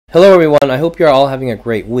Hello everyone, I hope you're all having a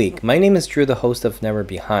great week. My name is Drew, the host of Never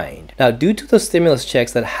Behind. Now, due to the stimulus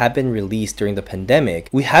checks that have been released during the pandemic,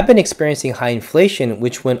 we have been experiencing high inflation,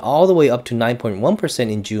 which went all the way up to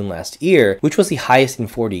 9.1% in June last year, which was the highest in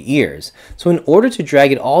 40 years. So in order to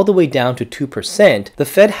drag it all the way down to 2%, the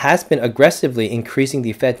Fed has been aggressively increasing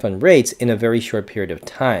the Fed fund rates in a very short period of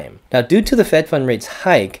time. Now, due to the Fed fund rates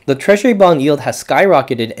hike, the Treasury bond yield has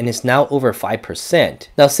skyrocketed and is now over 5%.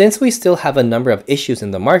 Now, since we still have a number of issues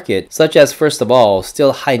in the market, such as, first of all,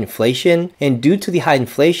 still high inflation, and due to the high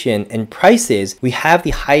inflation and prices, we have the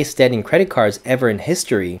highest debt in credit cards ever in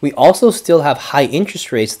history. We also still have high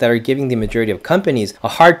interest rates that are giving the majority of companies a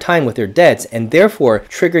hard time with their debts and therefore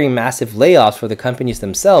triggering massive layoffs for the companies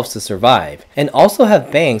themselves to survive. And also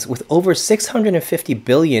have banks with over $650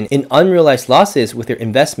 billion in unrealized losses with their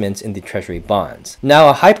investments in the Treasury bonds. Now,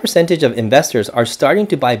 a high percentage of investors are starting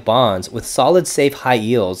to buy bonds with solid, safe, high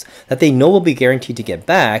yields that they know will be guaranteed to get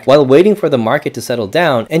back while waiting for the market to settle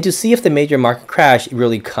down and to see if the major market crash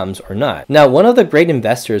really comes or not. Now, one of the great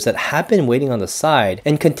investors that have been waiting on the side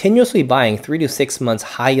and continuously buying 3 to 6 months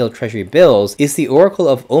high yield treasury bills is the Oracle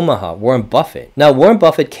of Omaha, Warren Buffett. Now, Warren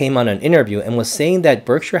Buffett came on an interview and was saying that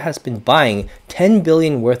Berkshire has been buying $10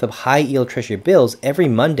 billion worth of high yield treasury bills every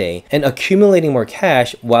Monday and accumulating more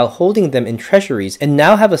cash while holding them in treasuries, and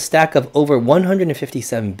now have a stack of over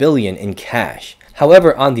 $157 billion in cash.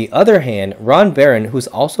 However, on the other hand, Ron Barron, who's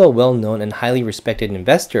also a well-known and highly respected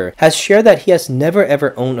investor, has shared that he has never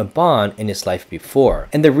ever owned a bond in his life before.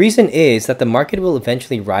 And the reason is that the market will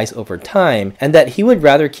eventually rise over time, and that he would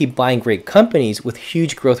rather keep buying great companies with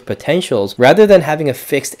huge growth potentials rather than having a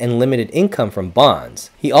fixed and limited income from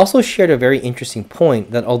bonds. He also shared a very interesting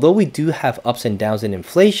point that although we do have ups and downs in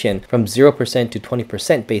inflation from 0% to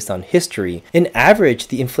 20% based on history, in average,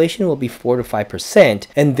 the inflation will be 4 to 5%,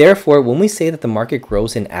 and therefore, when we say that the market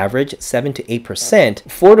grows in average 7 to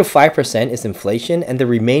 8%, 4 to 5% is inflation, and the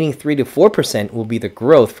remaining 3 to 4% will be the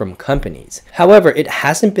growth from companies. However, it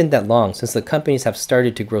hasn't been that long since the companies have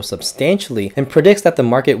started to grow substantially, and predicts that the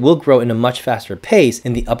market will grow in a much faster pace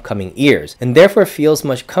in the upcoming years, and therefore feels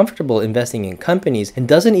much comfortable investing in companies and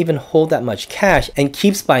doesn't even hold that much cash and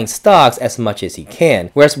keeps buying stocks as much as he can,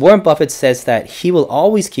 whereas Warren Buffett says that he will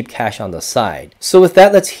always keep cash on the side. So with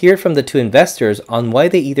that, let's hear from the two investors on why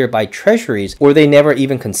they either buy treasuries or they never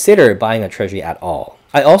even consider buying a treasury at all.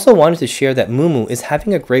 I also wanted to share that Moomoo is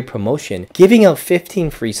having a great promotion, giving out 15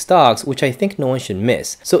 free stocks, which I think no one should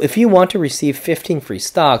miss. So if you want to receive 15 free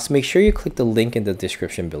stocks, make sure you click the link in the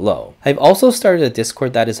description below. I've also started a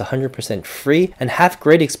Discord that is 100% free and have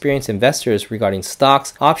great experienced investors regarding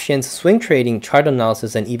stocks, options, swing trading, chart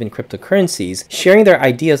analysis, and even cryptocurrencies, sharing their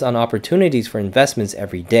ideas on opportunities for investments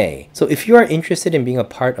every day. So if you are interested in being a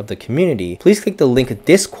part of the community, please click the link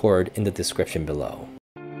Discord in the description below.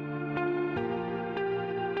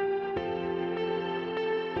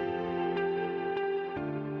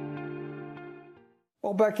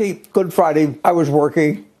 Well, Becky, Good Friday, I was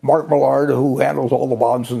working. Mark Millard, who handles all the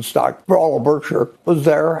bonds and stock for all of Berkshire, was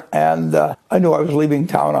there, and I knew I was leaving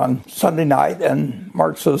town on Sunday night, and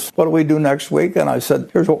Mark says, what do we do next week? And I said,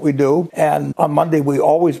 here's what we do. And on Monday, we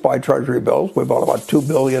always buy Treasury bills. We bought about 2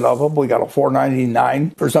 billion of them. We got a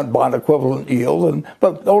 4.99% bond equivalent yield.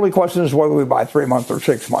 But the only question is whether we buy 3 months or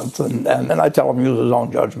 6 months, and I tell him use his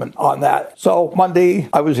own judgment on that. So Monday,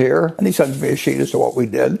 I was here, and he sends me a sheet as to what we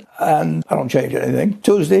did, and I don't change anything.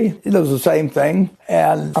 Tuesday, he does the same thing,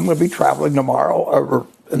 and I'm going to be traveling tomorrow,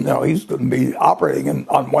 he's going to be operating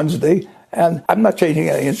on Wednesday, and I'm not changing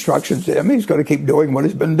any instructions to him. He's going to keep doing what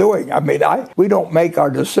he's been doing. I mean, we don't make our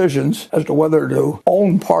decisions as to whether to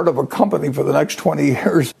own part of a company for the next 20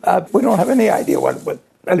 years. We don't have any idea what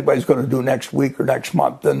anybody's going to do next week or next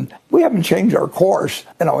month. And we haven't changed our course,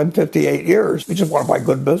 in 58 years. We just want to buy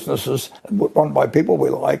good businesses and we want to buy people we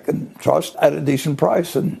like and trust at a decent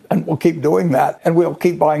price. And we'll keep doing that. And we'll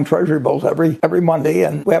keep buying treasury bills every Monday.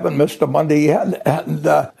 And we haven't missed a Monday yet.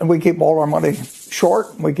 And we keep all our money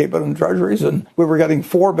short. We keep it in treasuries. And we were getting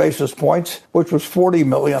 4 basis points, which was $40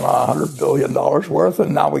 million on $100 billion worth.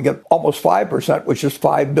 And now we get almost 5%, which is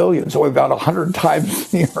 $5 billion. So we've got 100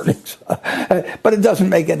 times the earnings. But it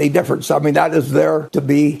doesn't make any difference. I mean, that is there to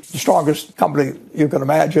be the strongest company you can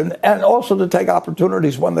imagine, and also to take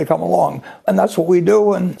opportunities when they come along. And that's what we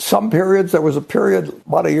do. And some periods, there was a period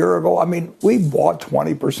about a year ago, we bought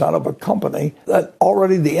 20% of a company that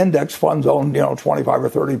already the index funds owned, 25 or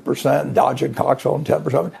 30%, Dodge and Cox stocks own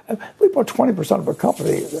 10%. We bought 20% of a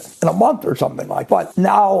company in a month or something like that. But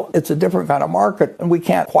now it's a different kind of market, and we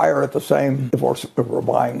can't acquire at the same if we're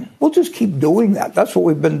buying. We'll just keep doing that. That's what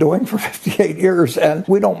we've been doing for 58 years, and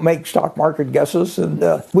we don't make stock market guesses, and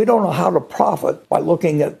we don't know how to profit by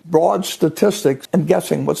looking at broad statistics and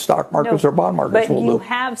guessing what stock markets or bond markets will do. But you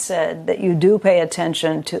have said that you do pay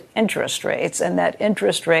attention to interest rates, and that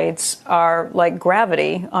interest rates are like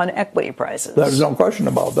gravity on equity prices. There's no question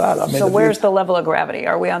about that. I mean, so where's the level of gravity?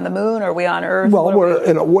 Are we on the moon? Are we on Earth? Well, we're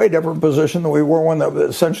in a way different position than we were when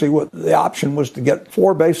essentially what the option was to get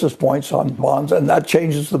 4 basis points on bonds, and that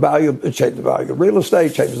changes the value. It changes the value of real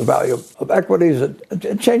estate, changes the value of equities.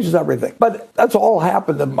 It changes everything. But that's all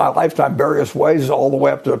happened in my lifetime various ways, all the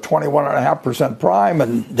way up to a 21.5% prime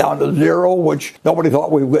and down to 0, which nobody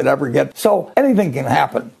thought we would ever get. So anything can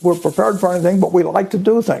happen. We're prepared for anything, but we like to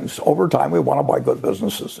do things. Over time, we want to buy good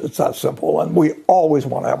businesses. It's that simple, and we always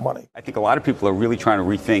want to have money. I think a lot of people are really trying to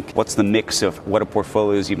rethink what's the mix of what a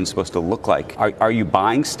portfolio is even supposed to look like. Are you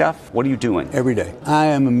buying stuff? What are you doing? Every day. I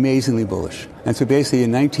am amazingly bullish. And so basically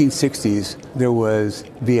in 1960s, there was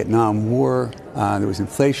Vietnam War, there was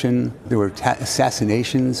inflation, there were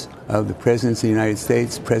assassinations of the presidents of the United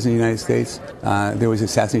States, there was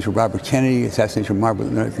assassination of Robert Kennedy, assassination of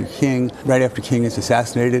Martin Luther King. Right after King is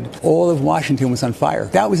assassinated, all of Washington was on fire.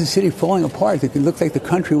 That was a city falling apart. It looked like the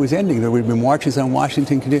country was ending. There would have been marches on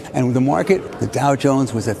Washington. And the market, the Dow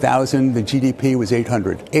Jones was 1,000, the GDP was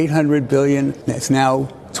 800. 800 billion, that's now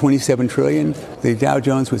 27 trillion. The Dow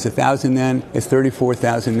Jones was 1,000 then. It's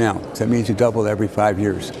 34,000 now. So that means you double every 5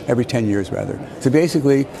 years, every 10 years rather. So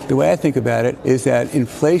basically, the way I think about it is that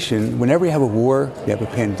inflation, whenever you have a war, you have a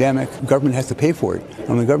pandemic, the government has to pay for it. And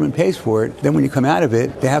when the government pays for it, then when you come out of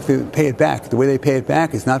it, they have to pay it back. The way they pay it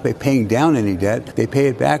back is not by paying down any debt. They pay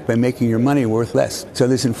it back by making your money worth less. So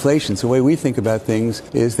there's inflation. So the way we think about things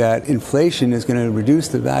is that inflation is going to reduce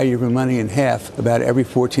the value of your money in half about every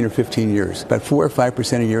 14 or 15 years, about 4 or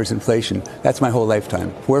 5% a year is inflation. That's my whole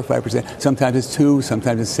lifetime. 4 or 5%. Sometimes it's 2,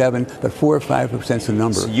 sometimes it's 7, but 4 or 5% is the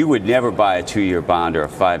number. So you would never buy a 2-year bond or a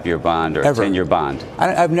 5-year bond or Ever. a 10-year bond?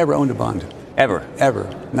 I've never owned a bond. Ever? Ever.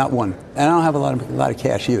 Not one. And I don't have a lot of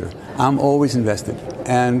cash either. I'm always invested.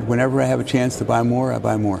 And whenever I have a chance to buy more, I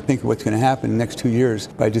buy more. I think what's going to happen in the next 2 years,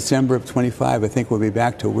 by December of 25, I think we'll be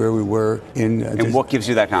back to where we were in... and what gives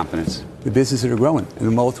you that confidence? The businesses are growing, and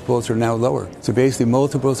the multiples are now lower. So basically,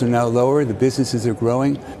 multiples are now lower, the businesses are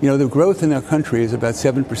growing. You know, the growth in our country is about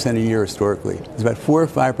 7% a year historically. It's about 4 or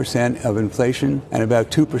 5% of inflation, and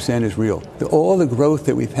about 2% is real. All the growth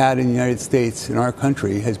that we've had in the United States, in our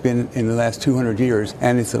country, has been in the last 200 years,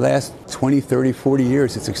 and it's the last 20, 30, 40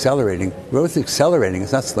 years, it's accelerating. Growth is accelerating,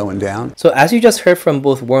 it's not slowing down. So as you just heard from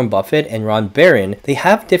both Warren Buffett and Ron Barron, they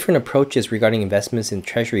have different approaches regarding investments in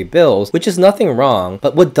treasury bills, which is nothing wrong,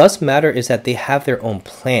 but what does matter is that they have their own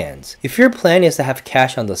plans. If your plan is to have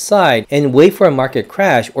cash on the side and wait for a market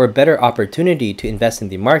crash or a better opportunity to invest in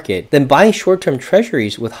the market, then buying short-term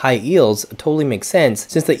treasuries with high yields totally makes sense,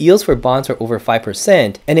 since the yields for bonds are over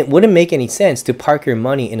 5%, and it wouldn't make any sense to park your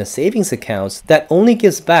money in a savings account that only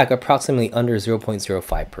gives back approximately under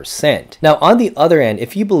 0.05%. Now on the other end,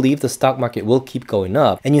 if you believe the stock market will keep going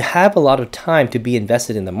up and you have a lot of time to be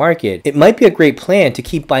invested in the market, it might be a great plan to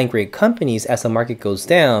keep buying great companies as the market goes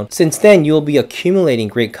down, since then you'll be accumulating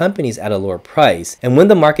great companies at a lower price, and when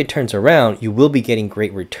the market turns around, you will be getting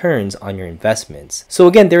great returns on your investments. So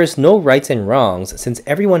again, there is no rights and wrongs, since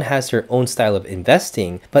everyone has their own style of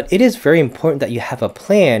investing, but it is very important that you have a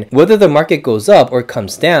plan whether the market goes up or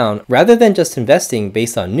comes down, rather than just investing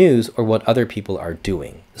based on news or what other people are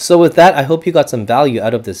doing. So with that, I hope you got some value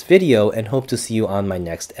out of this video and hope to see you on my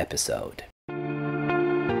next episode.